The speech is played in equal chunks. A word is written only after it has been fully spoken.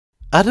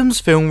Adam's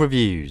Film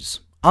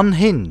Reviews.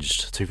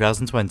 Unhinged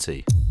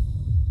 2020.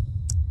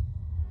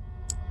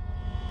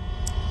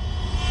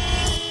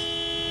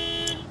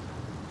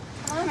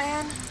 Come on,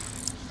 man.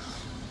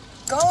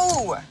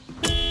 Go!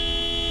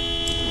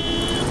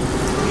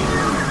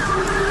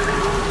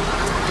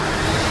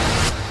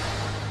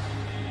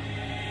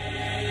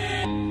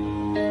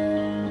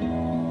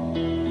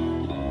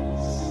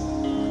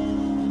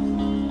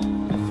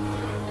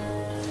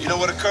 You know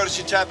what a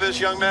courtesy tap is,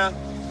 young man?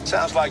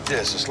 Sounds like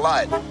this. It's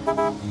light.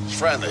 It's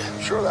friendly.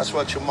 I'm sure that's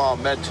what your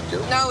mom meant to do.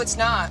 No, it's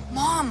not.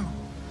 Mom!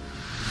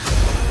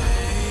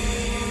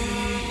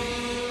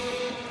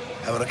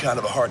 Having a kind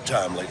of a hard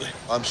time lately.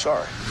 I'm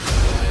sorry.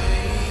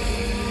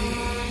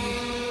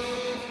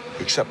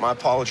 You accept my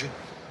apology?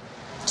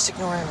 Just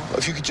ignore him. Well,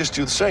 if you could just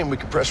do the same, we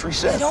could press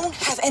reset. I don't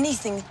have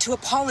anything to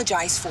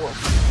apologize for.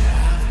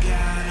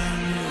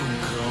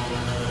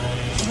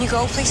 Can you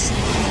go, please?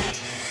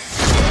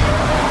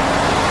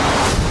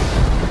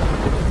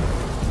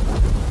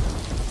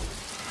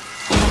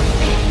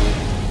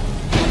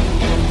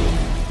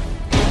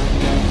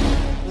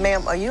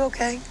 Ma'am, are you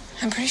okay?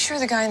 I'm pretty sure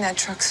the guy in that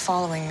truck's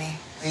following me.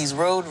 He's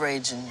road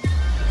raging.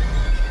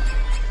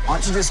 Why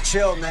don't you just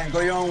chill, man? Go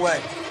your own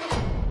way.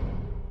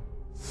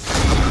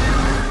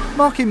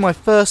 Marking my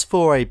first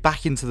foray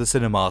back into the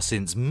cinema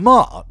since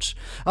March,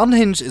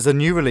 Unhinged is a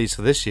new release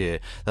for this year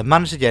that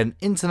managed to get an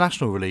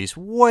international release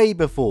way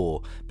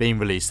before being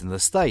released in the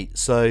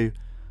States, so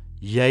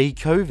yay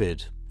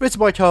COVID. Written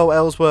by Carl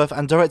Ellsworth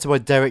and directed by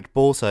Derrick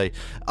Borte,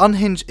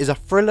 Unhinged is a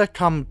thriller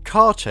come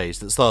car chase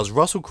that stars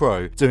Russell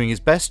Crowe doing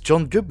his best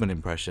John Goodman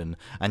impression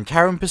and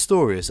Caren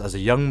Pistorius as a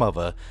young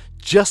mother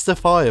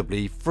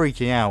justifiably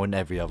freaking out in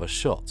every other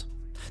shot.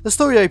 The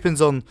story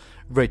opens on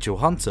Rachel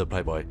Hunter,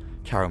 played by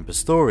Caren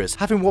Pistorius,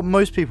 having what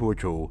most people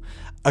would call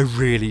a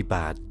really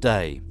bad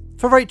day.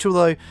 For Rachel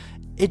though,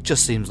 it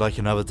just seems like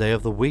another day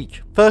of the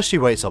week. First she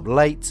wakes up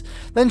late,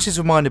 then she's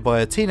reminded by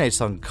her teenage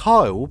son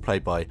Kyle,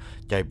 played by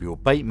Gabriel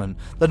Bateman,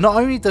 that not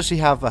only does she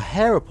have a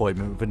hair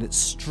appointment with an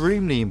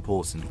extremely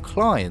important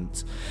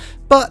client,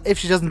 but if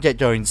she doesn't get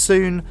going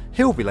soon,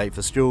 he'll be late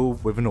for school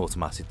with an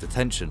automatic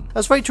detention.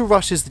 As Rachel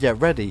rushes to get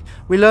ready,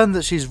 we learn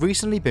that she's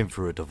recently been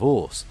through a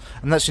divorce,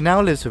 and that she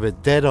now lives with a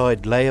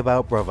dead-eyed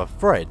layabout brother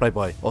Fred, played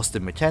by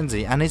Austin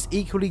McKenzie, and his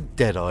equally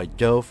dead-eyed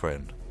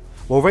girlfriend,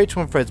 while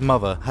Rachel and Fred's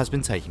mother has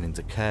been taken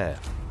into care.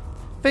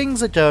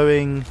 Things are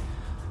going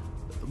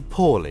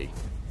poorly.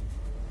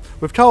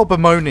 With Carl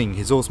bemoaning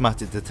his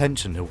automatic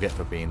detention he'll get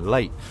for being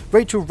late,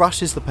 Rachel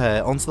rushes the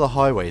pair onto the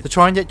highway to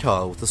try and get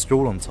Carl to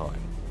school on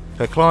time.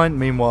 Her client,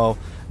 meanwhile,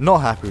 not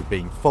happy with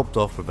being fobbed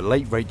off with a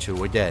late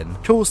Rachel again,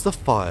 calls to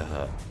fire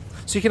her,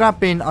 so you can add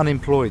being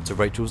unemployed to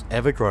Rachel's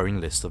ever-growing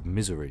list of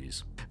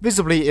miseries.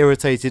 Visibly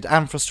irritated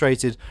and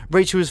frustrated,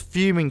 Rachel is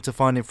fuming to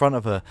find in front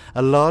of her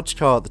a large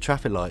car at the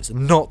traffic lights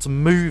not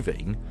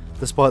moving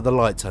despite the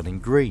light turning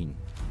green.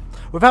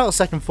 Without a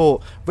second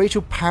thought,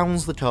 Rachel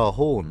pounds the car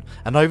horn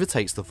and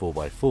overtakes the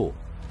 4x4.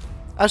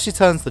 As she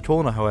turns the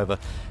corner, however,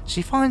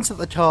 she finds that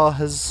the car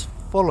has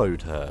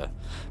followed her,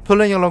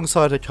 pulling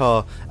alongside her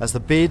car as the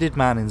bearded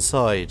man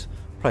inside,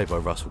 played by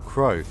Russell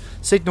Crowe,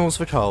 signals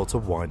for Carl to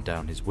wind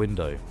down his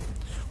window.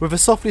 With a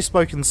softly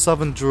spoken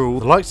southern drawl,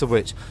 the likes of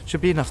which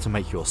should be enough to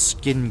make your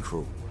skin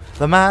crawl,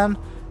 the man,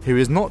 who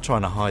is not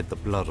trying to hide the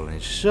blood on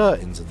his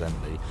shirt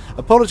incidentally,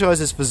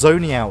 apologises for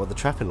zoning out at the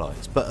traffic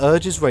lights, but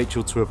urges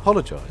Rachel to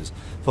apologise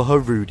for her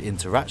rude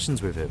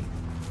interactions with him.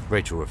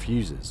 Rachel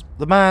refuses.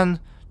 The man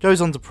goes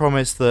on to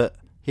promise that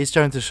he's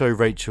going to show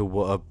Rachel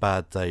what a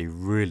bad day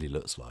really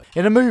looks like.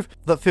 In a move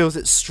that feels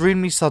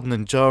extremely sudden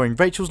and jarring,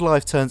 Rachel's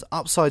life turns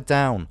upside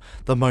down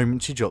the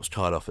moment she drops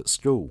Kyle off at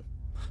school.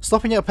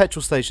 Stopping at a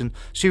petrol station,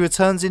 she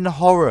returns in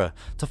horror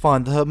to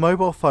find that her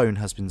mobile phone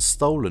has been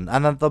stolen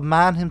and that the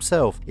man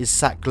himself is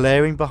sat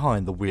glaring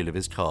behind the wheel of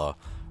his car,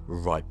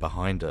 right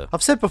behind her.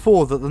 I've said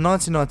before that the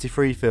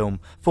 1993 film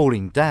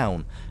Falling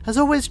Down has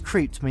always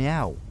creeped me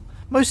out,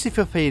 mostly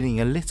for feeling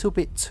a little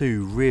bit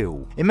too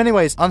real. In many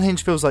ways,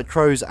 Unhinged feels like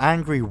Crowe's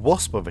angry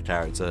wasp of a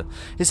character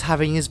is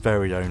having his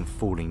very own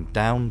falling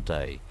down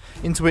day,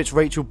 into which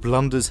Rachel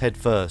blunders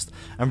headfirst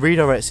and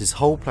redirects his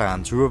whole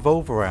plan to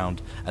revolve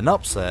around an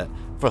upset,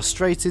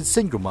 frustrated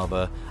single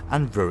mother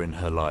and ruin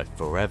her life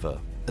forever.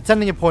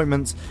 Attending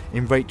appointments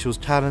in Rachel's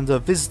calendar,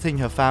 visiting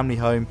her family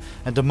home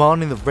and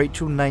demanding that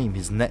Rachel name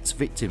his next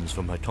victims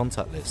from her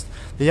contact list,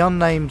 the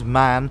unnamed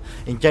man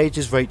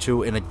engages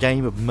Rachel in a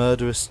game of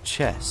murderous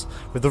chess,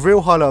 with the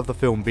real highlight of the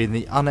film being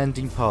the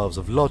unending paths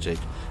of logic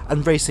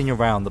and racing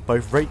around that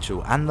both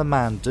Rachel and the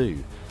man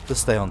do to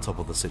stay on top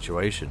of the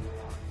situation.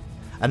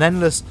 An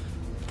endless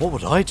 "what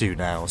would I do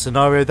now"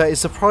 scenario that is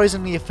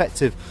surprisingly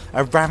effective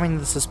at ramming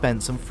the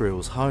suspense and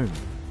thrills home.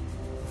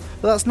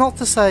 But that's not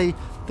to say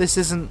this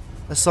isn't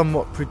a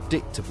somewhat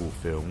predictable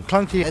film.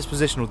 Clunky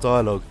expositional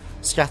dialogue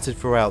scattered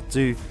throughout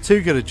do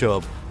too good a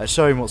job at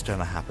showing what's going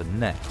to happen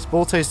next.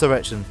 Borte's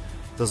direction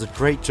does a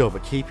great job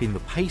at keeping the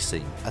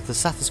pacing at a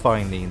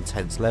satisfyingly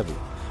intense level,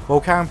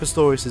 while Caren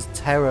Pistorius'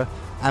 terror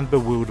and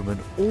bewilderment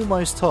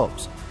almost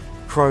tops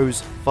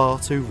Crowe's far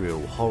too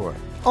real horror.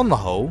 On the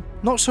whole,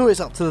 not sure it's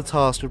up to the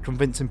task of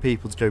convincing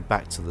people to go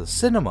back to the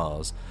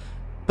cinemas,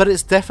 but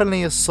it's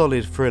definitely a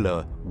solid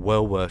thriller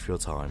well worth your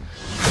time.